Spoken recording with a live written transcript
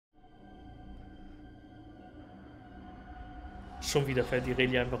Schon wieder fällt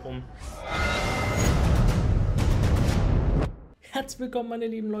Irelia einfach um. Herzlich willkommen, meine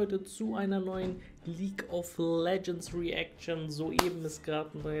lieben Leute, zu einer neuen League of Legends Reaction. Soeben ist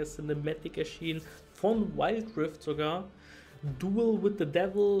gerade ein neues Cinematic erschienen, von Wild Rift sogar. Duel with the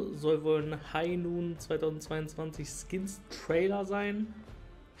Devil soll wohl ein High Noon 2022 Skins Trailer sein.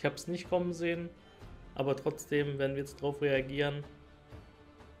 Ich habe es nicht kommen sehen, aber trotzdem werden wir jetzt drauf reagieren.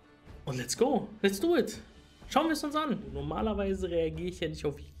 Und let's go, let's do it. Schauen wir es uns an. Normalerweise reagiere ich ja nicht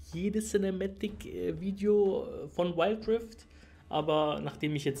auf jedes Cinematic-Video von Wild Rift, aber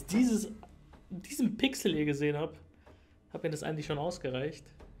nachdem ich jetzt diesen Pixel hier gesehen habe, hat mir das eigentlich schon ausgereicht.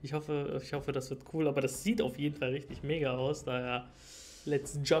 Ich hoffe, das wird cool, aber das sieht auf jeden Fall richtig mega aus, daher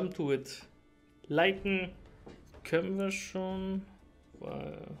let's jump to it. Liken können wir schon,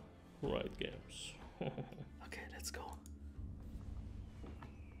 weil Right Games. Okay, let's go.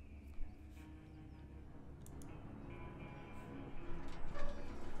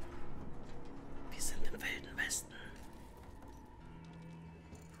 Wir sind im Wilden Westen.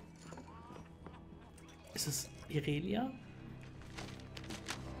 Ist es Irelia?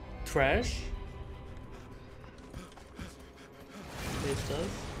 Thresh? Wer ist das?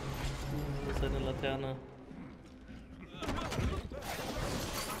 Wo ist seine Laterne?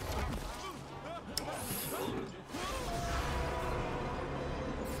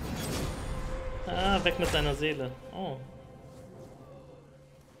 Ah, weg mit seiner Seele. Oh.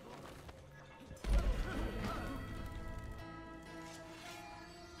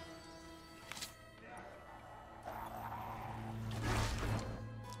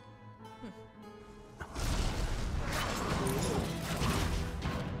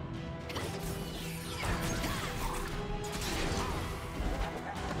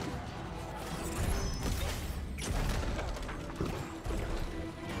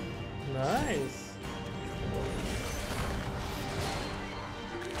 Nice.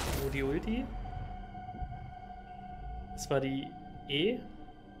 Wo die Ulti? Das war die E.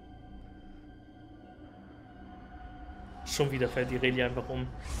 Schon wieder fällt die Irelia einfach um.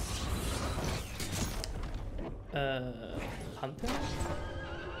 Hunter?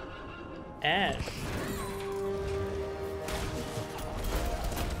 Ashe.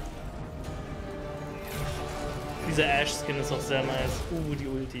 Dieser Ashe-Skin ist auch sehr nice. Die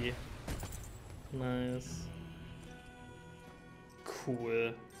Ulti. Nice.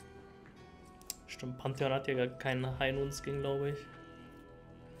 Cool. Stimmt, Pantheon hat ja gar keinen High Noon Skin, glaube ich.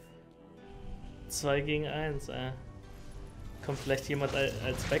 2 gegen 1, Kommt vielleicht jemand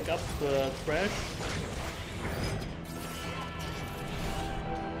als Backup für Thresh?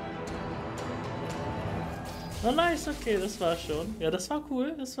 Oh nice, okay, das war schon. Ja, das war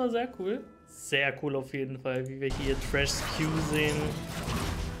cool, das war sehr cool. Sehr cool auf jeden Fall, wie wir hier Threshs Q sehen.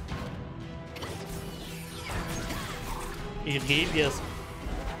 Irelias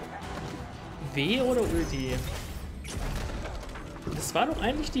W oder Ulti? Das war doch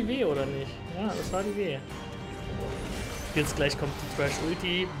eigentlich die W, oder nicht? Ja, das war die W. Jetzt gleich kommt die Thresh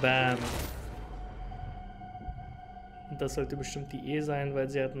Ulti. Bam. Und das sollte bestimmt die E sein, weil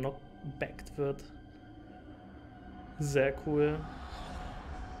sie halt knockbacked wird. Sehr cool.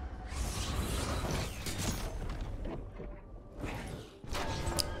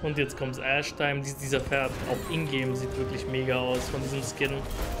 Und jetzt kommt's Ashe Time. Dieser Pferd, auch in-game, sieht wirklich mega aus von diesem Skin.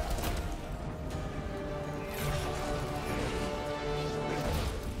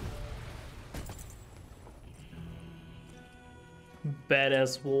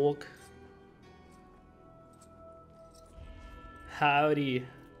 Badass Walk. Howdy.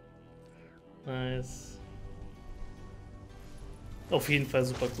 Nice. Auf jeden Fall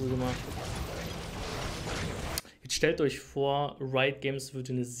super cool gemacht. Jetzt stellt euch vor, Riot Games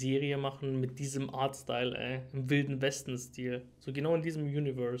würde eine Serie machen mit diesem Artstyle, im Wilden Westen-Stil. So genau in diesem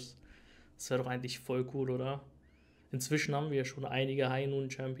Universe. Das wäre doch eigentlich voll cool, oder? Inzwischen haben wir ja schon einige High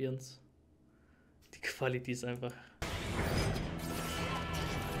Noon Champions. Die Qualität ist einfach...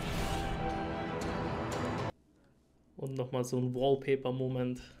 Und nochmal so ein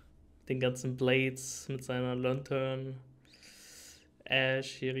Wallpaper-Moment. Den ganzen Blades mit seiner Lantern.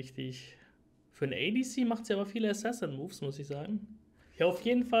 Ashe hier richtig... Für ein ADC macht sie aber viele Assassin-Moves, muss ich sagen. Ja, auf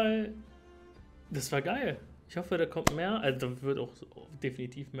jeden Fall, das war geil. Ich hoffe, da kommt mehr. Also da wird auch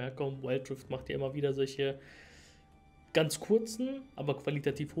definitiv mehr kommen. Wild Rift macht ja immer wieder solche ganz kurzen, aber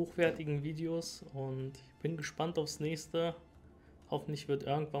qualitativ hochwertigen Videos. Und ich bin gespannt aufs nächste. Hoffentlich wird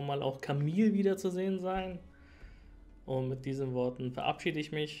irgendwann mal auch Camille wieder zu sehen sein. Und mit diesen Worten verabschiede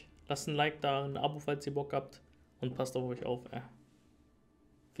ich mich. Lasst ein Like da, ein Abo, falls ihr Bock habt. Und passt auf euch auf.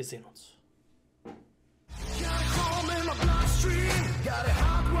 Wir sehen uns. Got a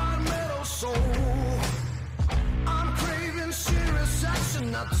hot white metal soul. I'm craving shit.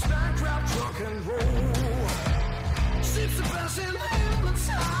 at this bankrupt rock and roll. She's the best in England's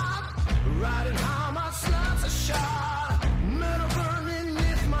heart, riding how my sluts are shot.